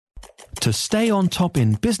To stay on top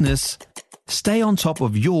in business, stay on top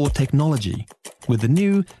of your technology with the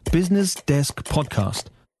new Business Desk podcast,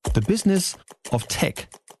 The Business of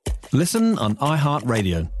Tech. Listen on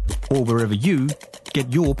iHeartRadio or wherever you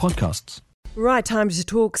get your podcasts. Right, time to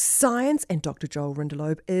talk science, and Dr. Joel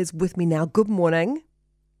Rindelaub is with me now. Good morning.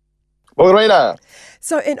 Morena.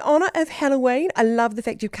 So in honour of Halloween, I love the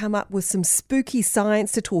fact you've come up with some spooky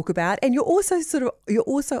science to talk about, and you're also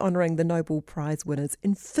honouring the Nobel Prize winners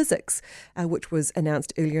in physics, which was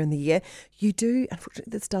announced earlier in the year. You do,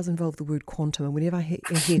 unfortunately, this does involve the word quantum, and whenever I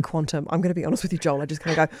hear quantum, I'm going to be honest with you, Joel, I just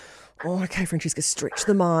kind of go, oh, okay, Francesca, stretch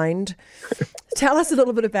the mind. Tell us a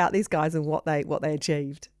little bit about these guys and what they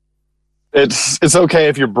achieved. It's okay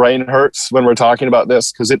if your brain hurts when we're talking about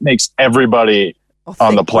this, because it makes everybody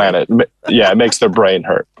on the planet. Yeah, it makes their brain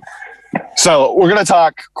hurt. So we're going to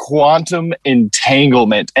talk quantum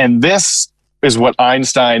entanglement. And this is what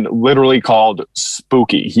Einstein literally called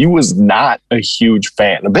spooky. He was not a huge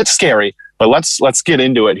fan. A bit scary, but let's get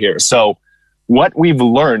into it here. So what we've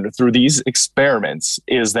learned through these experiments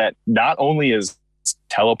is that not only is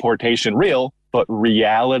teleportation real, but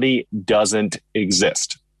reality doesn't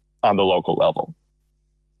exist on the local level.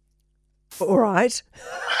 All right.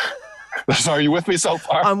 So are you with me so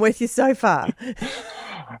far? I'm with you so far.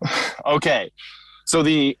 Okay. So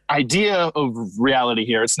the idea of reality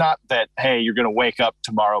here, it's not that, hey, you're going to wake up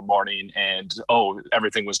tomorrow morning and, oh,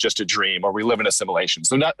 everything was just a dream, or we live in a simulation.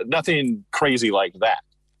 So nothing crazy like that.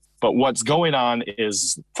 But what's going on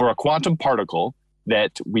is for a quantum particle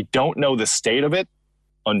that we don't know the state of it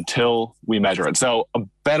until we measure it. So a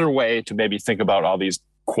better way to maybe think about all these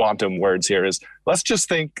quantum words here is, let's just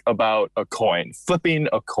think about a coin, flipping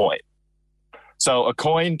a coin. So a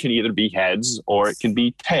coin can either be heads or it can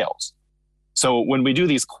be tails. So when we do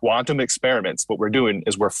these quantum experiments, what we're doing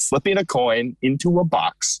is we're flipping a coin into a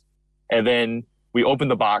box, and then we open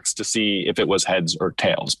the box to see if it was heads or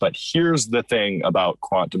tails. But here's the thing about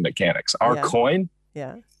quantum mechanics. Our coin,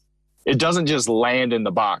 it doesn't just land in the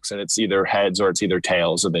box and it's either heads or it's either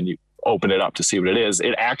tails, and then you open it up to see what it is.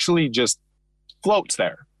 It actually just floats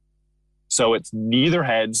there. So it's neither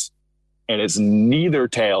heads and it's neither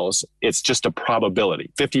tails. It's just a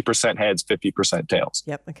probability. 50% heads, 50% tails.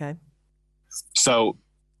 Yep, okay. So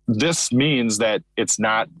this means that it's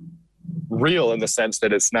not real in the sense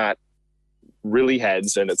that it's not really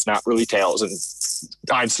heads and it's not really tails.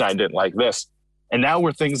 And Einstein didn't like this. And now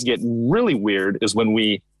where things get really weird is when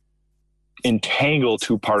we entangle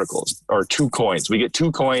two particles or two coins. We get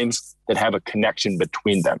two coins that have a connection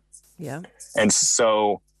between them. Yeah. And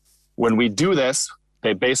so when we do this,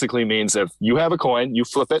 it basically means if you have a coin, you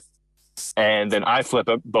flip it, and then I flip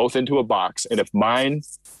it both into a box. And if mine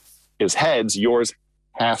is heads, yours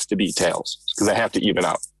has to be tails, because they have to even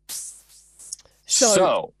out.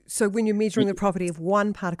 So when you're measuring the property of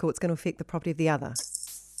one particle, it's going to affect the property of the other.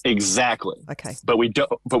 Exactly. Okay. But we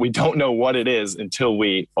don't know what it is until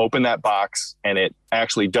we open that box, and it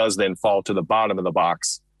actually does then fall to the bottom of the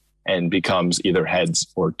box and becomes either heads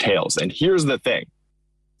or tails. And here's the thing.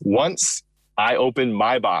 Once I open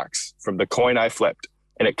my box from the coin I flipped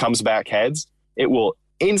and it comes back heads, it will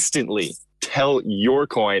instantly tell your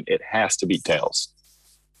coin it has to be tails.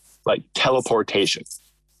 Like teleportation.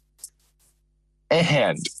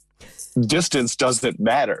 And distance doesn't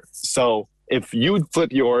matter. So if you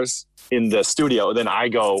flip yours in the studio, then I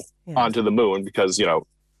go onto the moon because,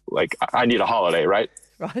 like I need a holiday, right?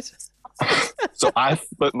 Right. So I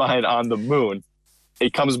flip mine on the moon.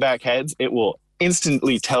 It comes back heads. It will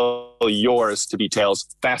instantly tell yours to be tails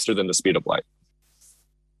faster than the speed of light.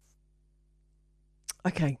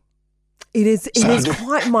 Okay. It is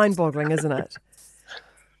quite mind-boggling, isn't it?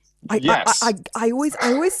 Yes. I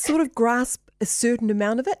always sort of grasp a certain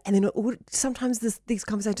amount of it, and then sometimes these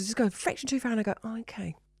conversations just go a fraction too far, and I go, oh,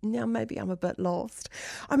 okay, now maybe I'm a bit lost.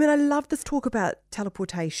 I mean, I love this talk about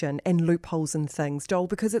teleportation and loopholes and things, Joel,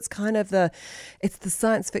 because it's kind of it's the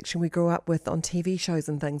science fiction we grew up with on TV shows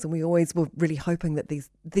and things, and we always were really hoping that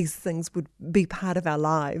these things would be part of our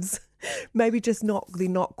lives. Maybe just not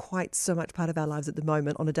quite so much part of our lives at the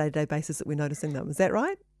moment on a day-to-day basis that we're noticing them. Is that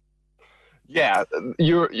right? Yeah,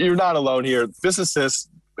 you're not alone here. Physicists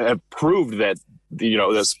have proved that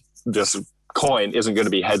this coin isn't going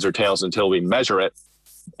to be heads or tails until we measure it.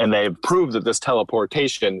 And they've proved that this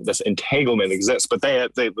teleportation, this entanglement exists, but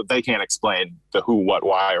they can't explain the who, what,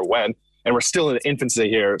 why, or when. And we're still in infancy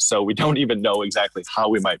here, so we don't even know exactly how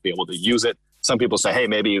we might be able to use it. Some people say, hey,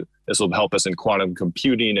 maybe this will help us in quantum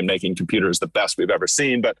computing and making computers the best we've ever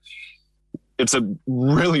seen. But it's a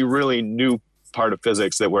really, really new part of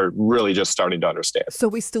physics that we're really just starting to understand. So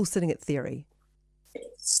we're still sitting at theory?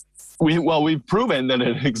 We've proven that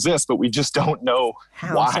it exists, but we just don't know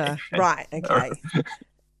why. Right. Okay.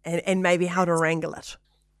 and maybe how to wrangle it.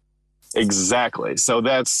 Exactly. So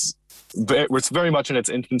it's very much in its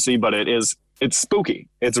infancy, but it's spooky.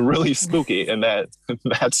 It's really spooky. And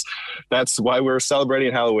that's why we're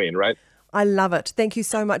celebrating Halloween, right? I love it. Thank you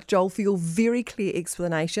so much, Joel, for your very clear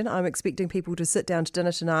explanation. I'm expecting people to sit down to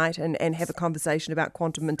dinner tonight and have a conversation about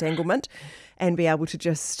quantum entanglement and be able to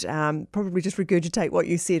just probably just regurgitate what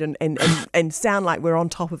you said and sound like we're on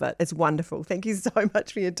top of it. It's wonderful. Thank you so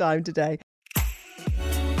much for your time today.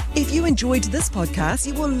 If you enjoyed this podcast,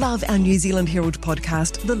 you will love our New Zealand Herald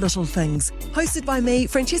podcast, The Little Things, hosted by me,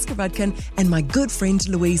 Francesca Rudkin, and my good friend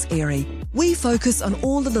Louise Airy. We focus on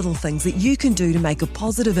all the little things that you can do to make a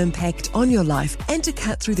positive impact on your life and to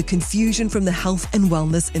cut through the confusion from the health and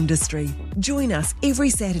wellness industry. Join us every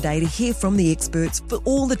Saturday to hear from the experts for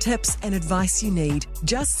all the tips and advice you need.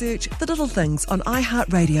 Just search The Little Things on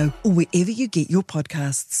iHeartRadio or wherever you get your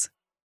podcasts.